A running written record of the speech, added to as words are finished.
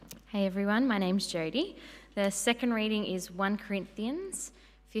Hey everyone, my name's Jody. The second reading is 1 Corinthians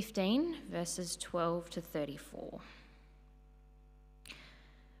 15, verses 12 to 34.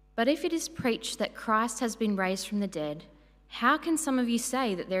 But if it is preached that Christ has been raised from the dead, how can some of you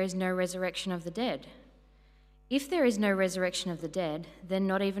say that there is no resurrection of the dead? If there is no resurrection of the dead, then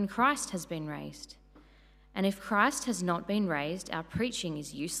not even Christ has been raised. And if Christ has not been raised, our preaching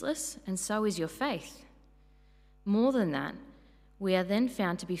is useless, and so is your faith. More than that, we are then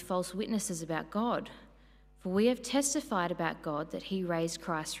found to be false witnesses about God, for we have testified about God that he raised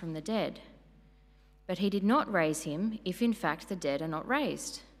Christ from the dead. But he did not raise him if in fact the dead are not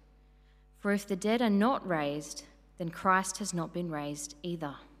raised. For if the dead are not raised, then Christ has not been raised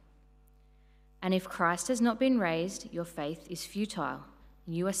either. And if Christ has not been raised, your faith is futile,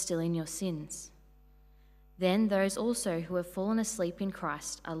 and you are still in your sins. Then those also who have fallen asleep in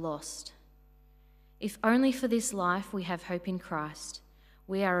Christ are lost. If only for this life we have hope in Christ,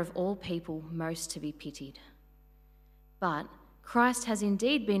 we are of all people most to be pitied. But Christ has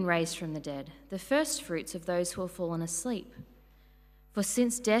indeed been raised from the dead, the firstfruits of those who have fallen asleep. For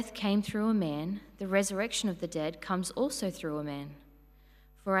since death came through a man, the resurrection of the dead comes also through a man.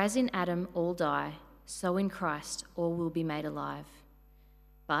 For as in Adam all die, so in Christ all will be made alive.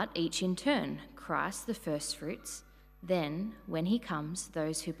 But each in turn, Christ the firstfruits, then, when he comes,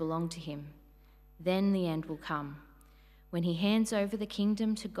 those who belong to him. Then the end will come, when he hands over the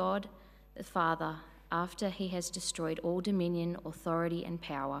kingdom to God the Father, after he has destroyed all dominion, authority, and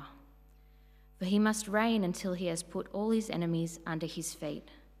power. For he must reign until he has put all his enemies under his feet.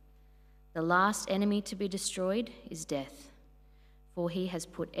 The last enemy to be destroyed is death, for he has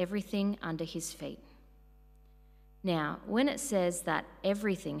put everything under his feet. Now, when it says that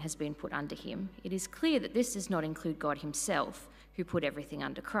everything has been put under him, it is clear that this does not include God himself, who put everything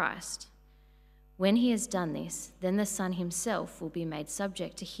under Christ. When he has done this, then the Son himself will be made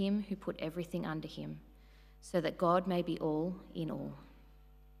subject to him who put everything under him, so that God may be all in all.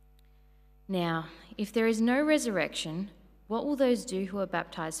 Now, if there is no resurrection, what will those do who are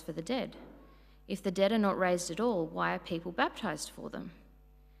baptized for the dead? If the dead are not raised at all, why are people baptized for them?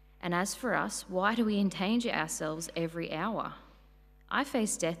 And as for us, why do we endanger ourselves every hour? I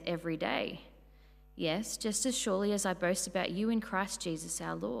face death every day. Yes, just as surely as I boast about you in Christ Jesus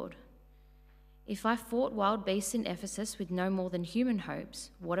our Lord. If I fought wild beasts in Ephesus with no more than human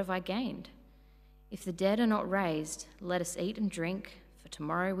hopes, what have I gained? If the dead are not raised, let us eat and drink, for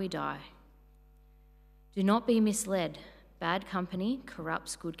tomorrow we die. Do not be misled. Bad company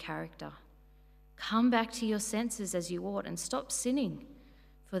corrupts good character. Come back to your senses as you ought and stop sinning,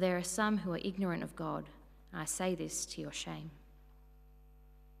 for there are some who are ignorant of God. I say this to your shame.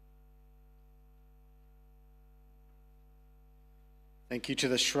 Thank you to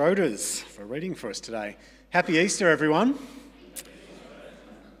the Schroders for reading for us today. Happy Easter, everyone.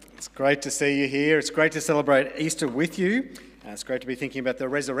 It's great to see you here. It's great to celebrate Easter with you. It's great to be thinking about the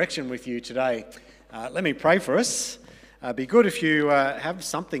resurrection with you today. Let me pray for us. It'd be good if you have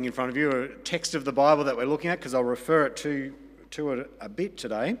something in front of you, a text of the Bible that we're looking at, because I'll refer it to it a bit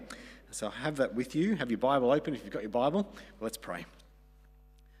today. So have that with you. Have your Bible open if you've got your Bible. Let's pray.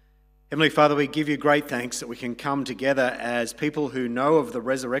 Heavenly Father, we give you great thanks that we can come together as people who know of the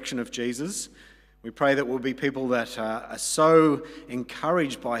resurrection of Jesus. We pray that we'll be people that are so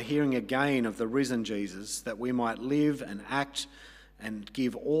encouraged by hearing again of the risen Jesus that we might live and act and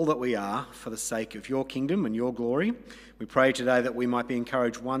give all that we are for the sake of your kingdom and your glory. We pray today that we might be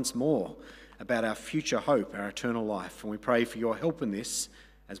encouraged once more about our future hope, our eternal life. And we pray for your help in this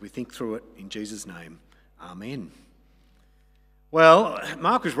as we think through it in Jesus' name. Amen. Well,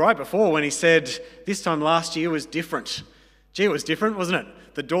 Mark was right before when he said this time last year was different. Gee, it was different, wasn't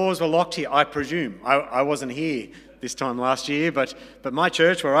it? The doors were locked here, I presume. I wasn't here this time last year, but my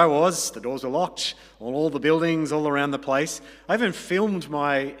church where I was, the doors were locked on all the buildings all around the place. I even filmed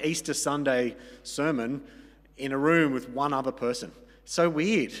my Easter Sunday sermon in a room with one other person. So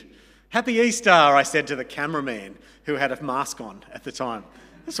weird. Happy Easter, I said to the cameraman who had a mask on at the time.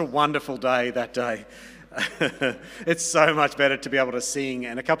 It's a wonderful day that day. It's so much better to be able to sing,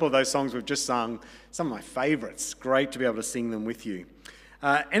 and a couple of those songs we've just sung, some of my favourites. Great to be able to sing them with you.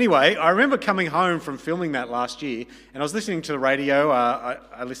 Anyway, I remember coming home from filming that last year, and I was listening to the radio.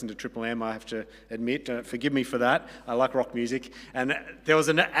 I listened to Triple M, I have to admit. Forgive me for that. I like rock music. And there was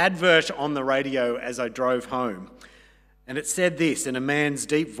an advert on the radio as I drove home, and it said this in a man's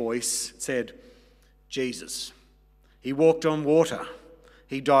deep voice. It said, Jesus, he walked on water.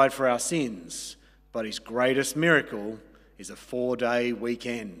 He died for our sins. But his greatest miracle is a 4-day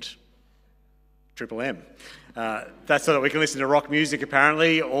weekend. Triple M. That's so that we can listen to rock music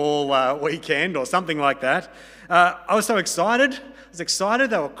apparently all weekend or something like that. I was so excited.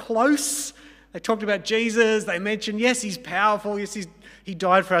 They were close. They talked about Jesus. They mentioned, yes, he's powerful. Yes, he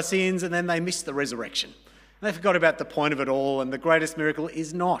died for our sins. And then they missed the resurrection. They forgot about the point of it all. And the greatest miracle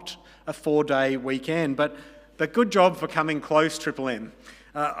is not a 4-day weekend. But good job for coming close, Triple M.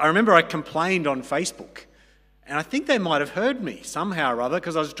 I remember I complained on Facebook. And I think they might have heard me somehow or other,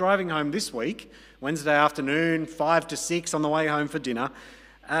 because I was driving home this week, Wednesday afternoon, 5 to 6 on the way home for dinner.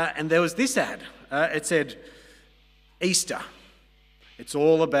 And there was this ad. It said, Easter. It's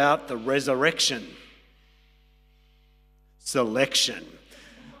all about the resurrection. Selection.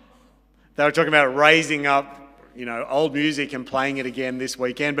 They were talking about raising up, old music and playing it again this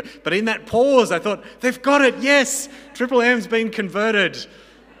weekend. But in that pause, I thought, they've got it. Yes, Triple M's been converted.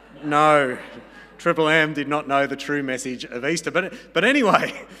 No, Triple M did not know the true message of Easter. But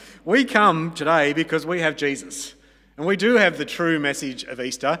anyway, we come today because we have Jesus. And we do have the true message of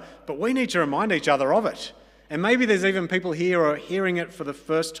Easter, but we need to remind each other of it. And maybe there's even people here who are hearing it for the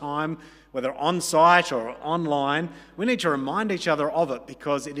first time, whether on site or online. We need to remind each other of it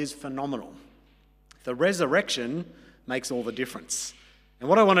because it is phenomenal. The resurrection makes all the difference. And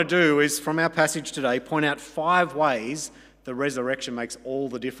what I want to do is, from our passage today, point out 5 ways the resurrection makes all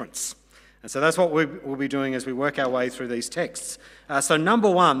the difference. And so that's what we'll be doing as we work our way through these texts. So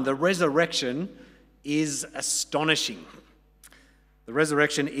number 1, the resurrection is astonishing. The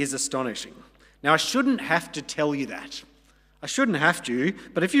resurrection is astonishing. Now, I shouldn't have to tell you that. I shouldn't have to,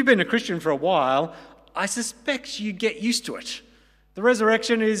 but if you've been a Christian for a while, I suspect you get used to it. The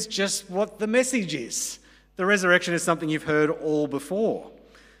resurrection is just what the message is. The resurrection is something you've heard all before.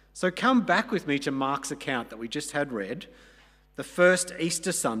 So come back with me to Mark's account that we just had read. The first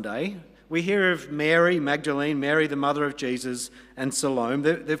Easter Sunday, we hear of Mary Magdalene, Mary the mother of Jesus, and Salome.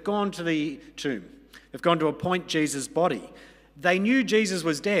 They've gone to the tomb. They've gone to appoint Jesus' body. They knew Jesus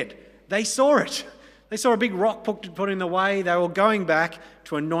was dead. They saw it. They saw a big rock put in the way. They were going back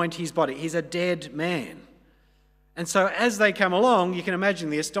to anoint his body. He's a dead man. And so as they come along, you can imagine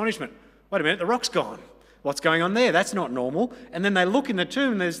the astonishment. Wait a minute, the rock's gone. What's going on there? That's not normal. And then they look in the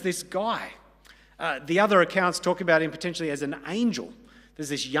tomb and there's this guy. The other accounts talk about him potentially as an angel. There's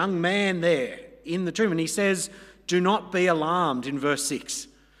this young man there in the tomb, and he says, "Do not be alarmed," in verse 6.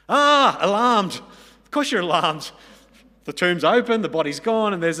 Alarmed. Of course you're alarmed. The tomb's open, the body's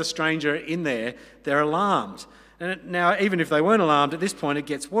gone, and there's a stranger in there. They're alarmed. And now, even if they weren't alarmed, at this point it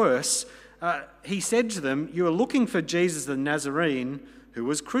gets worse. He said to them, "You are looking for Jesus the Nazarene who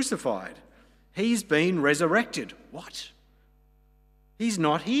was crucified. He's been resurrected." What? He's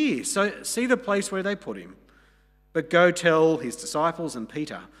not here. So see the place where they put him. But go tell his disciples and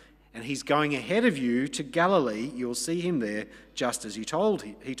Peter, and he's going ahead of you to Galilee. You'll see him there just as he told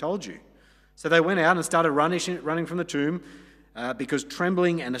you. So they went out and started running from the tomb because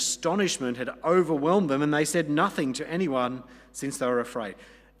trembling and astonishment had overwhelmed them, and they said nothing to anyone since they were afraid.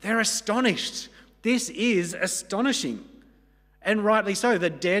 They're astonished. This is astonishing. And rightly so. The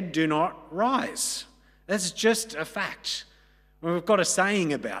dead do not rise. That's just a fact. We've got a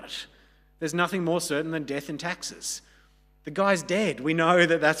saying about it. There's nothing more certain than death and taxes. The guy's dead. We know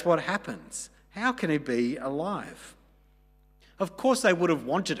that that's what happens. How can he be alive? Of course they would have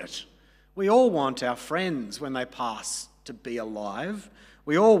wanted it. We all want our friends when they pass to be alive.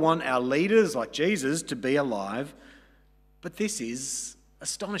 We all want our leaders like Jesus to be alive. But this is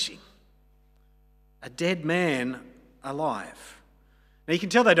astonishing. A dead man alive. Now you can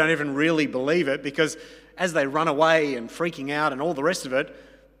tell they don't even really believe it, because as they run away and freaking out and all the rest of it,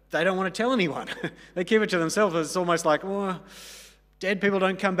 they don't want to tell anyone. They keep it to themselves. It's almost like, dead people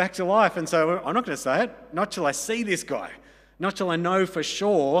don't come back to life, and so I'm not going to say it. Not till I see this guy. Not till I know for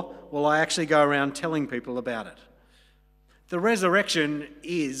sure will I actually go around telling people about it. The resurrection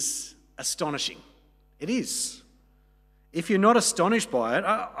is astonishing. It is. If you're not astonished by it,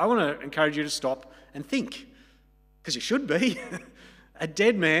 I want to encourage you to stop and think, because you should be. A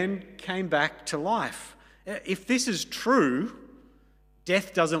dead man came back to life. If this is true,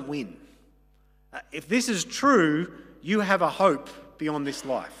 death doesn't win. If this is true, you have a hope beyond this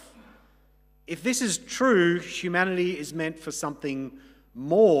life. If this is true, humanity is meant for something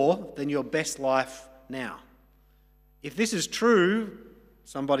more than your best life now. If this is true,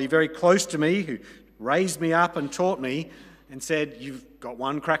 somebody very close to me who raised me up and taught me and said, "You've got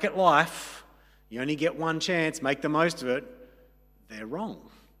one crack at life, you only get one chance, make the most of it," they're wrong.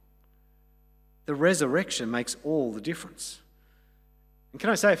 The resurrection makes all the difference. And can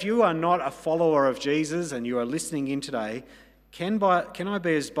I say, if you are not a follower of Jesus and you are listening in today, can I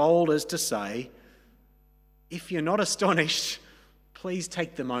be as bold as to say, if you're not astonished, please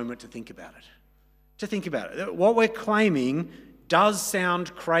take the moment to think about it. to think about it. What we're claiming does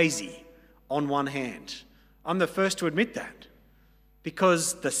sound crazy on one hand. I'm the first to admit that,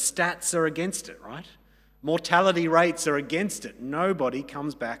 because the stats are against it, right? Mortality rates are against it. Nobody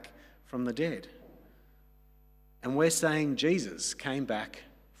comes back from the dead. And we're saying Jesus came back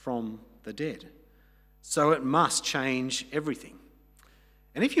from the dead. So it must change everything.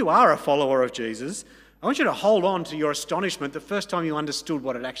 And if you are a follower of Jesus, I want you to hold on to your astonishment the first time you understood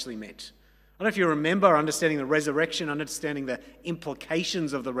what it actually meant. I don't know if you remember understanding the resurrection, understanding the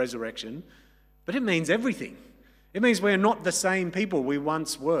implications of the resurrection, but it means everything. It means we're not the same people we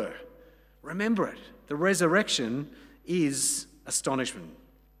once were. Remember it. The resurrection is astonishment.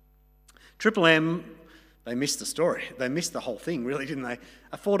 Triple M, they missed the story. They missed the whole thing, really, didn't they?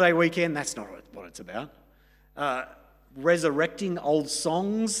 A 4-day weekend, that's not what it's about. Resurrecting old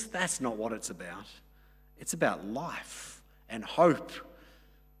songs, that's not what it's about. It's about life and hope.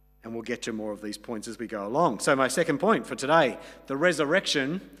 And we'll get to more of these points as we go along. So my second point for today, the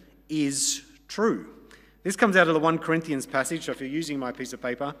resurrection is true. This comes out of the 1 Corinthians passage. So if you're using my piece of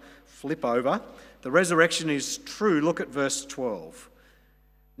paper, flip over. The resurrection is true. Look at verse 12.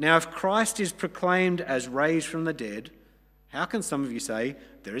 Now, if Christ is proclaimed as raised from the dead, how can some of you say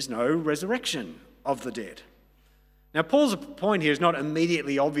there is no resurrection of the dead? Now, Paul's point here is not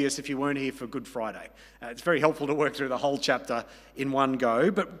immediately obvious if you weren't here for Good Friday. It's very helpful to work through the whole chapter in one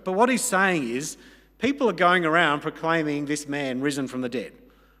go. But what he's saying is people are going around proclaiming this man risen from the dead.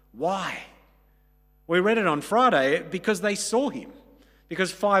 Why? We read it on Friday because they saw him,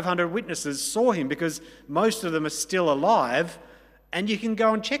 because 500 witnesses saw him, because most of them are still alive, and you can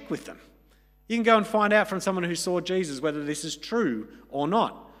go and check with them. You can go and find out from someone who saw Jesus whether this is true or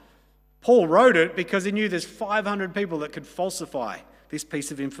not. Paul wrote it because he knew there's 500 people that could falsify this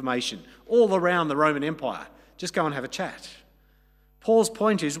piece of information all around the Roman Empire. Just go and have a chat. Paul's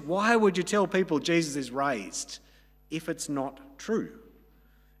point is, why would you tell people Jesus is raised if it's not true?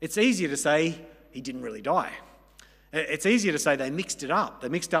 It's easier to say he didn't really die. It's easier to say they mixed it up. They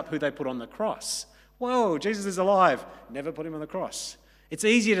mixed up who they put on the cross. Whoa, Jesus is alive. Never put him on the cross. It's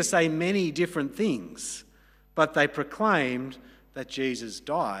easier to say many different things, but they proclaimed that Jesus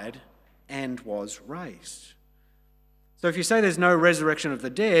died and was raised. So if you say there's no resurrection of the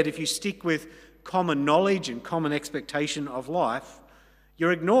dead, if you stick with common knowledge and common expectation of life,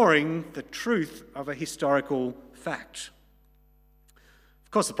 you're ignoring the truth of a historical fact.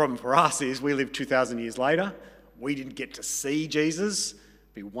 Of course, the problem for us is we live 2,000 years later. We didn't get to see Jesus.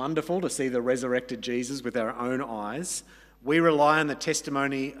 It'd be wonderful to see the resurrected Jesus with our own eyes. We rely on the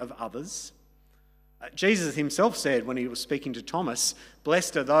testimony of others. Jesus himself said when he was speaking to Thomas,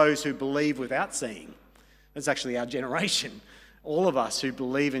 "Blessed are those who believe without seeing." That's actually our generation. All of us who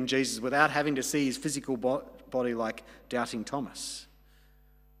believe in Jesus without having to see his physical body, like doubting Thomas.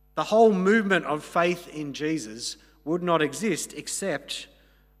 The whole movement of faith in Jesus would not exist except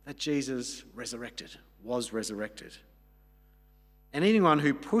that Jesus was resurrected. And anyone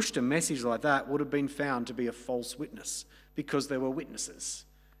who pushed a message like that would have been found to be a false witness because there were witnesses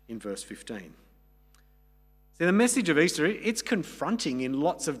in verse 15. See, the message of Easter, it's confronting in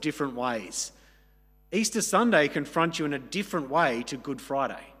lots of different ways. Easter Sunday confronts you in a different way to Good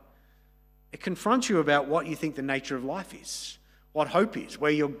Friday. It confronts you about what you think the nature of life is, what hope is,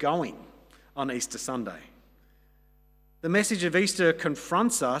 where you're going on Easter Sunday. The message of Easter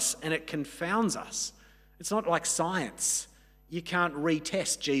confronts us and it confounds us. It's not like science. You can't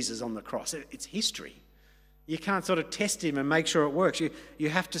retest Jesus on the cross. It's history. You can't sort of test him and make sure it works. You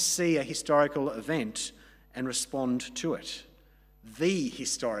have to see a historical event and respond to it. The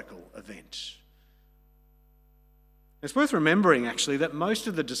historical event. It's worth remembering, actually, that most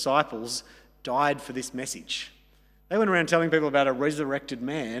of the disciples died for this message. They went around telling people about a resurrected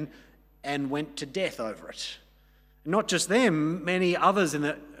man and went to death over it. Not just them, many others in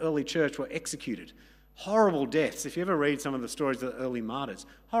the early church were executed. Horrible deaths. If you ever read some of the stories of the early martyrs,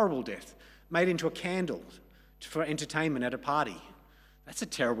 horrible death, made into a candle for entertainment at a party. That's a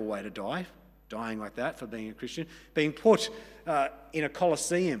terrible way to die, dying like that for being a Christian. Being put in a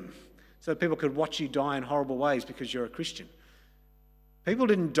coliseum so that people could watch you die in horrible ways because you're a Christian. People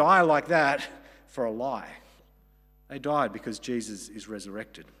didn't die like that for a lie. They died because Jesus is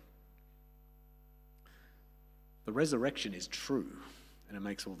resurrected. The resurrection is true, and it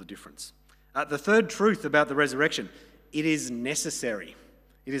makes all the difference. The third truth about the resurrection, it is necessary.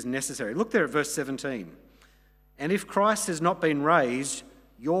 It is necessary. Look there at verse 17. And if Christ has not been raised,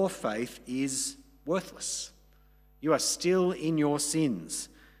 your faith is worthless. You are still in your sins.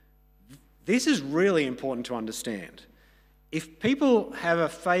 This is really important to understand. If people have a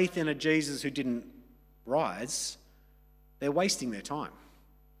faith in a Jesus who didn't rise, they're wasting their time.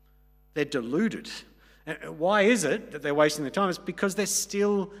 They're deluded. And why is it that they're wasting their time? It's because they're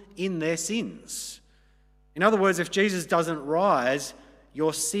still in their sins. In other words, if Jesus doesn't rise,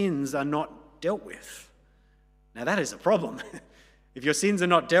 your sins are not dealt with. Now that is a problem. If your sins are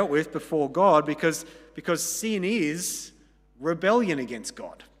not dealt with before God, because sin is rebellion against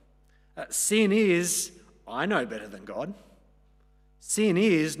God. Sin is, I know better than God. Sin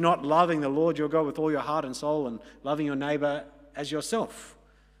is not loving the Lord your God with all your heart and soul and loving your neighbour as yourself.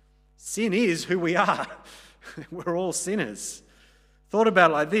 Sin is who we are. We're all sinners. Thought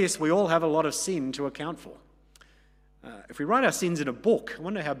about it like this, we all have a lot of sin to account for. If we write our sins in a book, I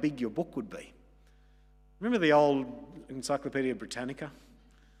wonder how big your book would be. Remember the old Encyclopedia Britannica?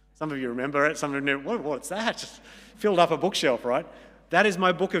 Some of you remember it, some of you know, what's that? Just filled up a bookshelf, right? That is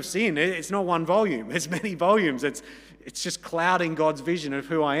my book of sin. It's not one volume, it's many volumes. It's just clouding God's vision of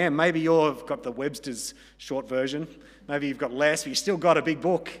who I am. Maybe you've got the Webster's short version. Maybe you've got less, but you've still got a big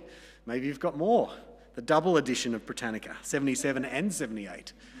book. Maybe you've got more. The double edition of Britannica, 77 and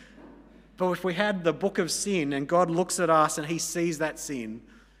 78. But if we had the book of sin and God looks at us and he sees that sin,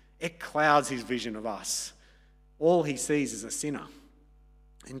 it clouds his vision of us. All he sees is a sinner.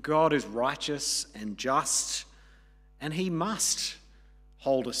 And God is righteous and just, and he must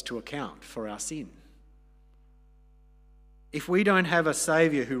hold us to account for our sin. If we don't have a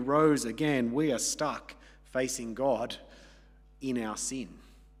Saviour who rose again, we are stuck facing God in our sin.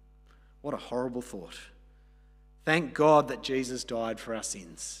 What a horrible thought. Thank God that Jesus died for our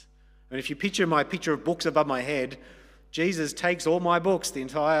sins. And if you picture my picture of books above my head, Jesus takes all my books, the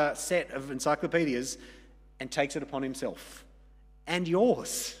entire set of encyclopedias, and takes it upon himself. And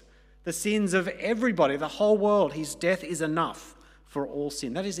yours. The sins of everybody, the whole world. His death is enough for all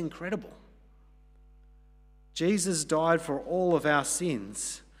sin. That is incredible. Jesus died for all of our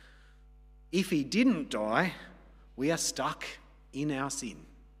sins. If he didn't die, we are stuck in our sin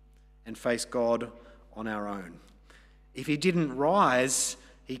and face God on our own. If he didn't rise,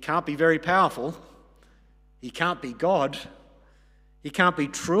 he can't be very powerful. He can't be God. He can't be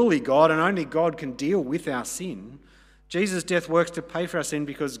truly God, and only God can deal with our sin. Jesus' death works to pay for our sin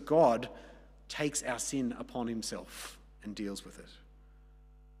because God takes our sin upon himself and deals with it.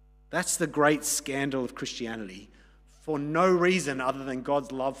 That's the great scandal of Christianity. For no reason other than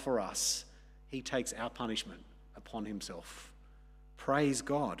God's love for us, he takes our punishment upon himself. Praise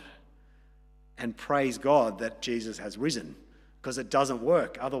God. And praise God that Jesus has risen, because it doesn't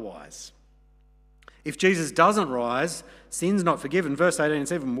work otherwise. If Jesus doesn't rise, sin's not forgiven. Verse 18,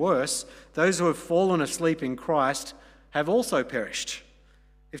 it's even worse. Those who have fallen asleep in Christ have also perished.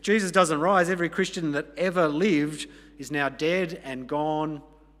 If Jesus doesn't rise, every Christian that ever lived is now dead and gone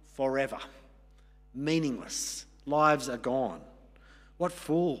forever. Meaningless. Lives are gone. What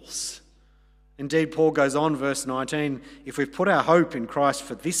fools. Indeed, Paul goes on, verse 19, if we've put our hope in Christ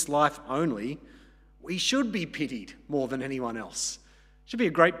for this life only, we should be pitied more than anyone else. It should be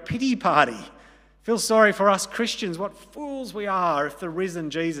a great pity party. Feel sorry for us Christians, what fools we are if the risen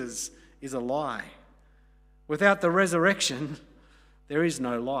Jesus is a lie. Without the resurrection, there is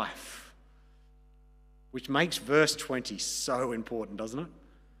no life. Which makes verse 20 so important, doesn't it?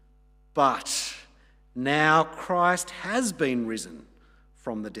 But now Christ has been risen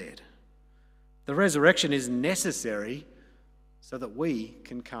from the dead. The resurrection is necessary so that we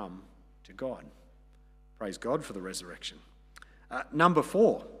can come to God. Praise God for the resurrection. Number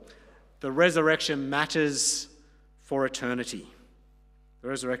 4, the resurrection matters for eternity. The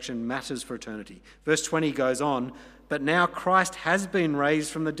resurrection matters for eternity. Verse 20 goes on, but now Christ has been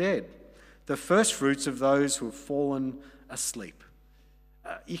raised from the dead, the first fruits of those who have fallen asleep.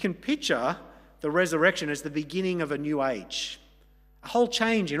 You can picture the resurrection as the beginning of a new age, a whole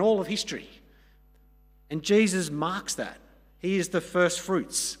change in all of history. And Jesus marks that. He is the first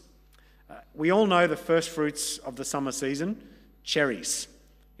fruits. We all know the first fruits of the summer season, cherries.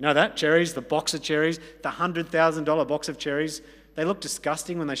 You know that? Cherries, the box of cherries, the $100,000 box of cherries. They look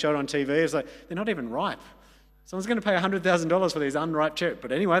disgusting when they show it on TV. It's like, they're not even ripe. Someone's going to pay $100,000 for these unripe cherries.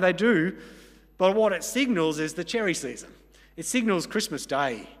 But anyway, they do. But what it signals is the cherry season. It signals Christmas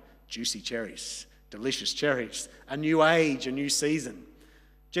Day, juicy cherries, delicious cherries, a new age, a new season.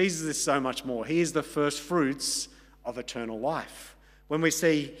 Jesus is so much more. He is the first fruits of eternal life. When we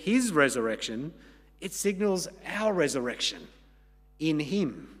see his resurrection, it signals our resurrection in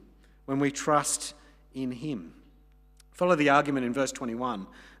him, when we trust in him. Follow the argument in verse 21.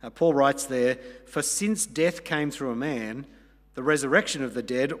 Paul writes there, for since death came through a man, the resurrection of the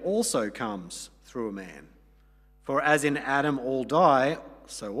dead also comes through a man. For as in Adam all die,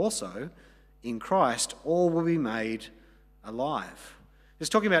 so also in Christ all will be made alive. It's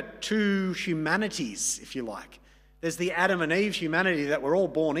talking about two humanities, if you like. There's the Adam and Eve humanity that we're all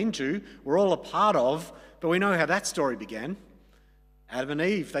born into, we're all a part of, but we know how that story began. Adam and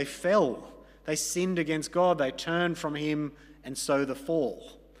Eve, they fell. They sinned against God. They turned from him, and so the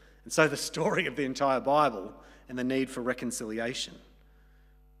fall. And so the story of the entire Bible and the need for reconciliation.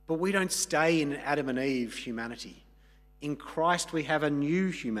 But we don't stay in Adam and Eve humanity. In Christ we have a new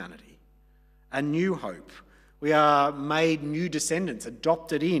humanity, a new hope. We are made new descendants,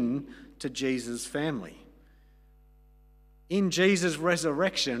 adopted in to Jesus' family. In Jesus'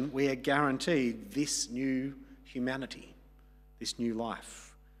 resurrection, we are guaranteed this new humanity, this new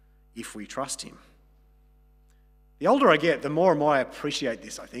life, if we trust him. The older I get, the more and more I appreciate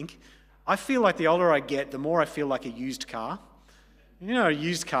this, I think. I feel like the older I get, the more I feel like a used car. You know,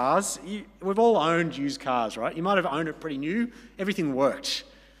 used cars, we've all owned used cars, right? You might have owned it pretty new, everything worked.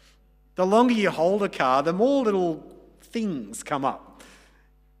 The longer you hold a car, the more little things come up.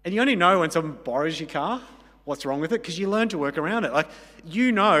 And you only know when someone borrows your car what's wrong with it, because you learn to work around it. Like,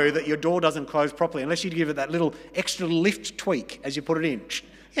 you know that your door doesn't close properly unless you give it that little extra lift tweak as you put it in.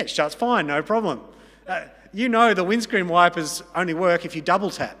 Yeah, it shuts fine, no problem. You know the windscreen wipers only work if you double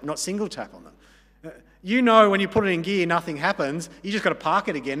tap, not single tap on them. You know when you put it in gear, nothing happens. You just got to park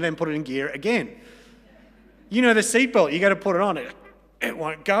it again, then put it in gear again. You know the seatbelt, you got to put it on. It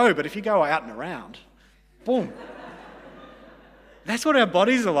won't go, but if you go out and around, boom. That's what our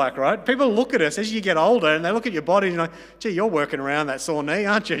bodies are like, right? People look at us as you get older and they look at your body and you're like, gee, you're working around that sore knee,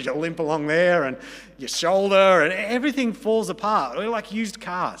 aren't you? You limp along there and your shoulder and everything falls apart. We're like used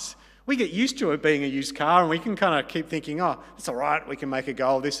cars. We get used to it being a used car and we can kind of keep thinking, oh, it's all right, we can make a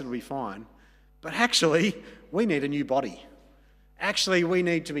go of this, it'll be fine. But actually, we need a new body. Actually, we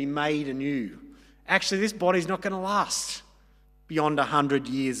need to be made anew. Actually, this body's not going to last beyond 100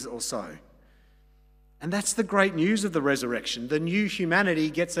 years or so. And that's the great news of the resurrection. The new humanity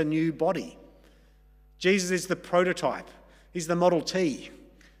gets a new body. Jesus is the prototype. He's the Model T.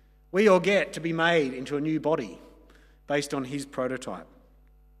 We all get to be made into a new body based on his prototype.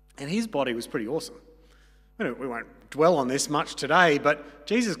 And his body was pretty awesome. We won't dwell on this much today, but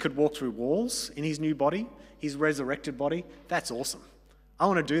Jesus could walk through walls in his new body, his resurrected body. That's awesome. I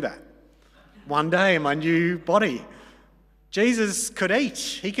want to do that one day in my new body. Jesus could eat.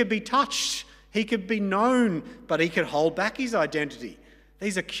 He could be touched. He could be known, but he could hold back his identity.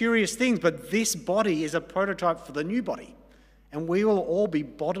 These are curious things, but this body is a prototype for the new body, and we will all be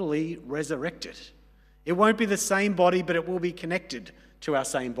bodily resurrected. It won't be the same body, but it will be connected to our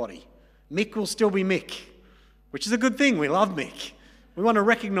same body. Mick will still be Mick, which is a good thing. We love Mick. We want to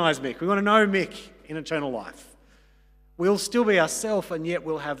recognise Mick. We want to know Mick in eternal life. We'll still be ourselves, and yet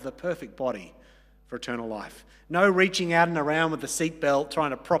we'll have the perfect body for eternal life. No reaching out and around with the seatbelt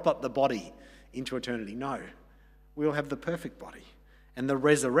trying to prop up the body into eternity. No, we'll have the perfect body, and the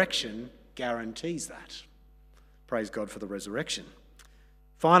resurrection guarantees that. Praise God for the resurrection.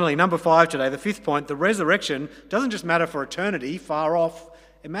 Finally, number 5 today, the 5th point, the resurrection doesn't just matter for eternity, far off,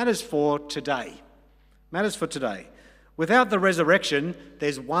 it matters for today. It matters for today. Without the resurrection,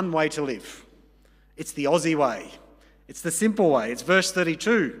 there's one way to live. It's the Aussie way. It's the simple way. It's verse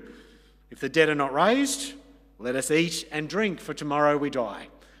 32. If the dead are not raised, let us eat and drink, for tomorrow we die.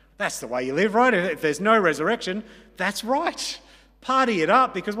 That's the way you live, right? If there's no resurrection, that's right. Party it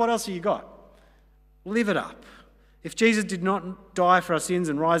up, because what else have you got? Live it up. If Jesus did not die for our sins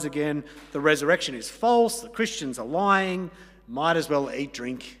and rise again, the resurrection is false, the Christians are lying, might as well eat,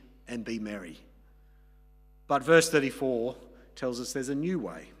 drink, and be merry. But verse 34 tells us there's a new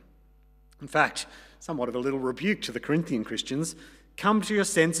way. In fact, somewhat of a little rebuke to the Corinthian Christians. Come to your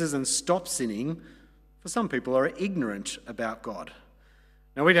senses and stop sinning, for some people are ignorant about God.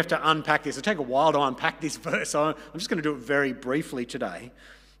 Now, we'd have to unpack this. It'll take a while to unpack this verse, so I'm just going to do it very briefly today.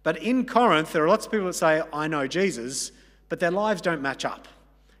 But in Corinth, there are lots of people that say, I know Jesus, but their lives don't match up.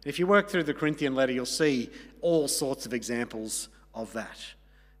 If you work through the Corinthian letter, you'll see all sorts of examples of that.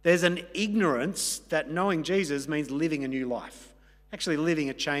 There's an ignorance that knowing Jesus means living a new life, actually living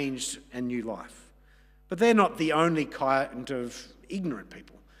a changed and new life. But they're not the only kind of ignorant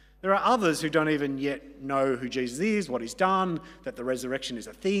people. There are others who don't even yet know who Jesus is, what he's done, that the resurrection is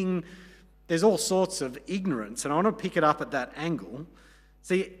a thing. There's all sorts of ignorance, and I want to pick it up at that angle.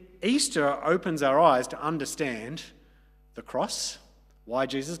 See, Easter opens our eyes to understand the cross, why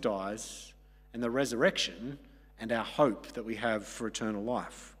Jesus dies, and the resurrection, and our hope that we have for eternal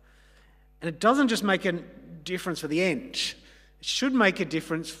life. And it doesn't just make a difference for the end. It should make a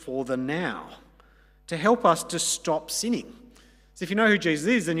difference for the now, to help us to stop sinning. So if you know who Jesus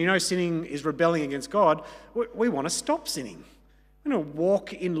is and you know sinning is rebelling against God, we want to stop sinning. We want to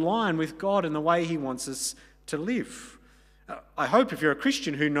walk in line with God in the way he wants us to live. I hope if you're a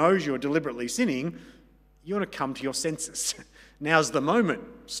Christian who knows you're deliberately sinning, you want to come to your senses. Now's the moment.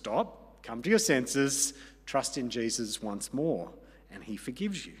 Stop, come to your senses, trust in Jesus once more, and he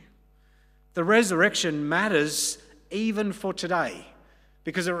forgives you. The resurrection matters even for today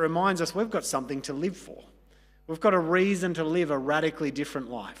because it reminds us we've got something to live for. We've got a reason to live a radically different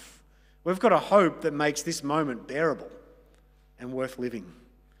life. We've got a hope that makes this moment bearable and worth living.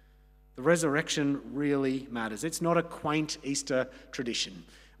 The resurrection really matters. It's not a quaint Easter tradition.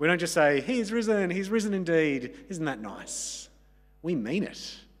 We don't just say, he's risen indeed. Isn't that nice? We mean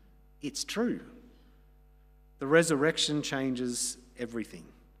it. It's true. The resurrection changes everything.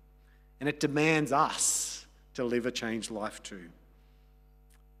 And it demands us to live a changed life too.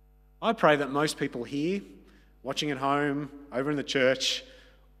 I pray that most people here, watching at home, over in the church,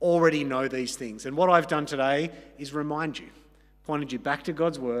 already know these things. And what I've done today is remind you, pointed you back to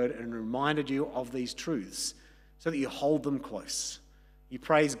God's word and reminded you of these truths so that you hold them close. You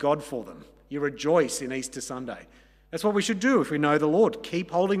praise God for them. You rejoice in Easter Sunday. That's what we should do if we know the Lord.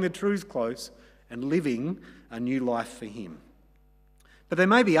 Keep holding the truth close and living a new life for him. But there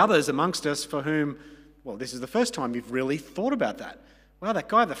may be others amongst us for whom, well, this is the first time you've really thought about that. Wow, that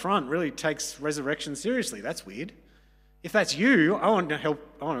guy at the front really takes resurrection seriously. That's weird. If that's you, I want to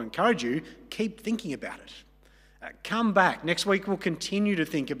encourage you, keep thinking about it. Come back. Next week we'll continue to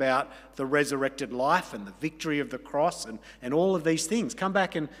think about the resurrected life and the victory of the cross and all of these things. Come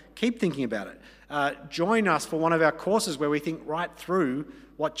back and keep thinking about it. Join us for one of our courses where we think right through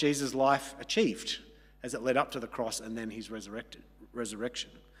what Jesus' life achieved as it led up to the cross and then his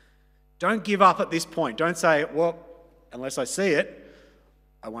resurrection. Don't give up at this point. Don't say, well, unless I see it,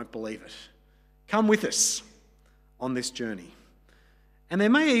 I won't believe it. Come with us on this journey. And there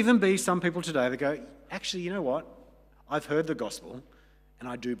may even be some people today that go, actually, you know what? I've heard the gospel and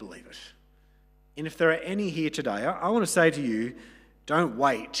I do believe it. And if there are any here today, I want to say to you, don't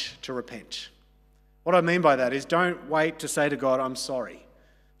wait to repent. What I mean by that is don't wait to say to God, I'm sorry.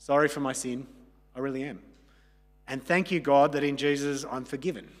 Sorry for my sin. I really am. And thank you, God, that in Jesus I'm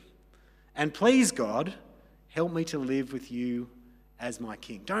forgiven. And please, God, help me to live with you as my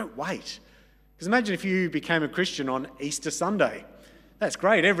King. Don't wait. Because imagine if you became a Christian on Easter Sunday. That's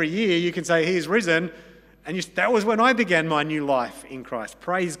great. Every year you can say, he is risen. And that was when I began my new life in Christ.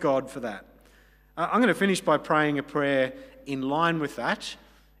 Praise God for that. I'm going to finish by praying a prayer in line with that.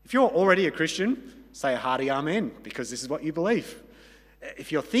 If you're already a Christian, say a hearty amen, because this is what you believe.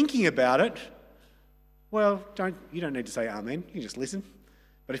 If you're thinking about it, well, you don't need to say amen. You just listen.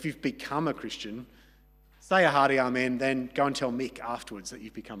 But if you've become a Christian, say a hearty amen, then go and tell Mick afterwards that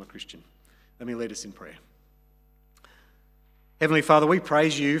you've become a Christian. Let me lead us in prayer. Heavenly Father, we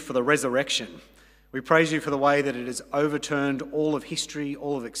praise you for the resurrection. We praise you for the way that it has overturned all of history,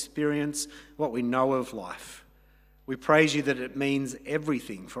 all of experience, what we know of life. We praise you that it means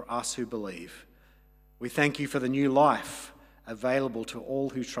everything for us who believe. We thank you for the new life available to all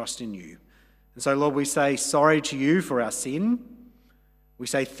who trust in you. And so, Lord, we say sorry to you for our sin. We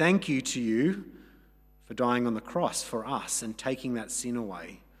say thank you to you for dying on the cross for us and taking that sin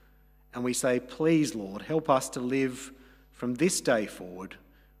away. And we say, please, Lord, help us to live from this day forward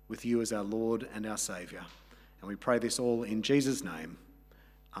with you as our Lord and our Saviour. And we pray this all in Jesus' name.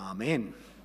 Amen.